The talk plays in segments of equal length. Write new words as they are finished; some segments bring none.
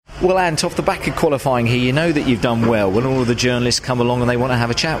Well, Ant, off the back of qualifying here, you know that you've done well when all of the journalists come along and they want to have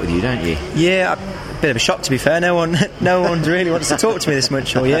a chat with you, don't you? Yeah, a bit of a shock, to be fair. No one really wants to talk to me this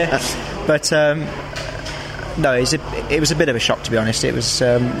much all year. But no, it was a bit of a shock, to be honest. It was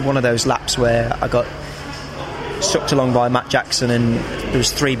one of those laps where I got sucked along by Matt Jackson, and there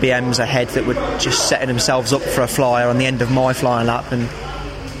was 3 BMs ahead that were just setting themselves up for a flyer on the end of my flying lap, and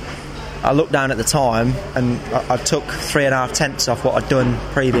I looked down at the time and I took 3.5 tenths off what I'd done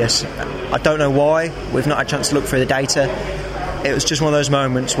previous. I don't know why. We've not had a chance to look through the data. It was just one of those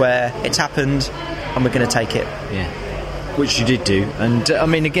moments where it's happened and we're going to take it. Yeah, which you did do. And I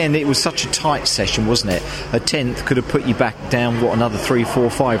mean, again, it was such a tight session, wasn't it? A tenth could have put you back down, another 3, 4,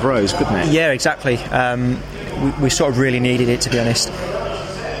 5 rows, couldn't it? Yeah, exactly. We sort of really needed it, to be honest.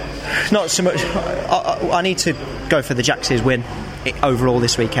 Not so much. I need to go for the Jax's win overall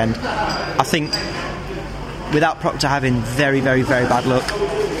this weekend. I think without Proctor having very, very, very bad luck,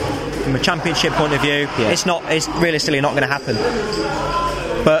 from a championship point of view, it's realistically not going to happen.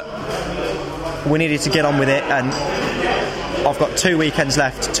 But we needed to get on with it, and I've got 2 weekends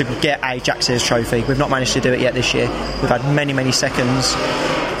left to get a Jax's trophy. We've not managed to do it yet this year. We've had many, many seconds.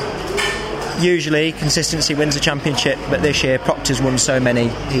 Usually consistency wins a championship, but this year Proctor's won so many,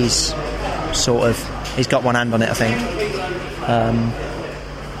 he's got one hand on it, I think.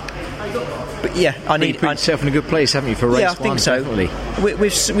 But yeah, you put yourself in a good place, haven't you, for race one? Yeah, I think so. Definitely.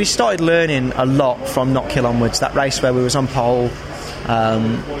 We started learning a lot from Knockhill onwards. That race where we was on pole,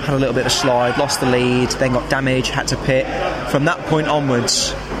 had a little bit of slide, lost the lead, then got damaged, had to pit. From that point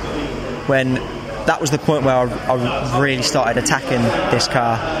onwards, when that was the point where I really started attacking this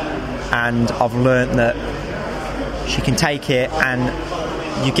car, and I've learnt that she can take it and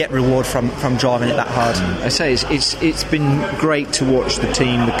you get reward from driving it that hard. I say it's been great to watch the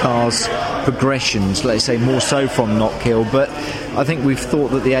team, the cars' progressions, let's say more so from Knockhill, but I think we've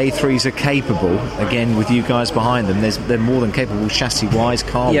thought that the A3s are capable, again with you guys behind them. They're more than capable chassis wise,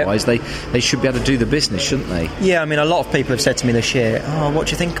 car wise. They should be able to do the business, shouldn't they? Yeah, I mean, a lot of people have said to me this year, what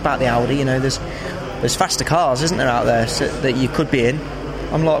do you think about the Audi? You know, there's faster cars, isn't there, out there that you could be in?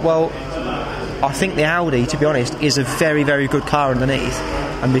 I'm like, well, I think the Audi, to be honest, is a very, very good car underneath,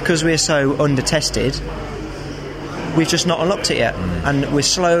 and because we're so under-tested, we've just not unlocked it yet, and we're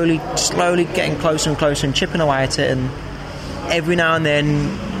slowly getting closer and closer and chipping away at it, and every now and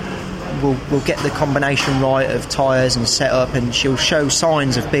then we'll get the combination right of tyres and setup, and she'll show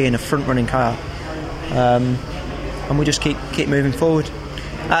signs of being a front-running car, and we just keep moving forward.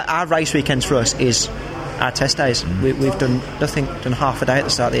 Our race weekends for us is our test days. We've done half a day at the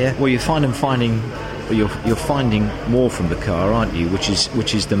start of the year. Well, you're finding more from the car, aren't you? Which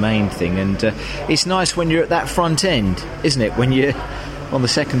is the main thing, and it's nice when you're at that front end, isn't it? When you're on the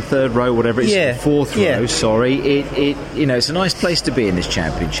second, third row, whatever it's the fourth row. Sorry, it's a nice place to be in this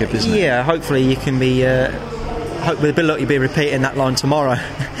championship, isn't it? Yeah, hopefully you can be. Hope with a bit of luck you'll be repeating that line tomorrow,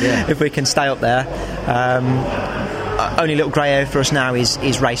 if we can stay up there. Only little grey area for us now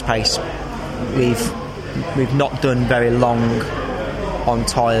is race pace. We've not done very long on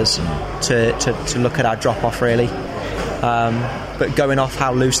tyres to look at our drop off really, but going off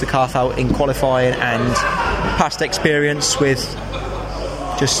how loose the car felt in qualifying and past experience with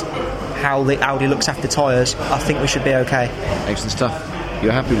just how the Audi looks after tyres, I think we should be okay. Excellent stuff.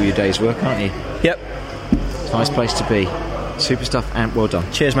 You're happy with your day's work, aren't you? Yep. It's a nice place to be. Super stuff, and well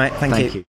done. Cheers, mate. Thank you.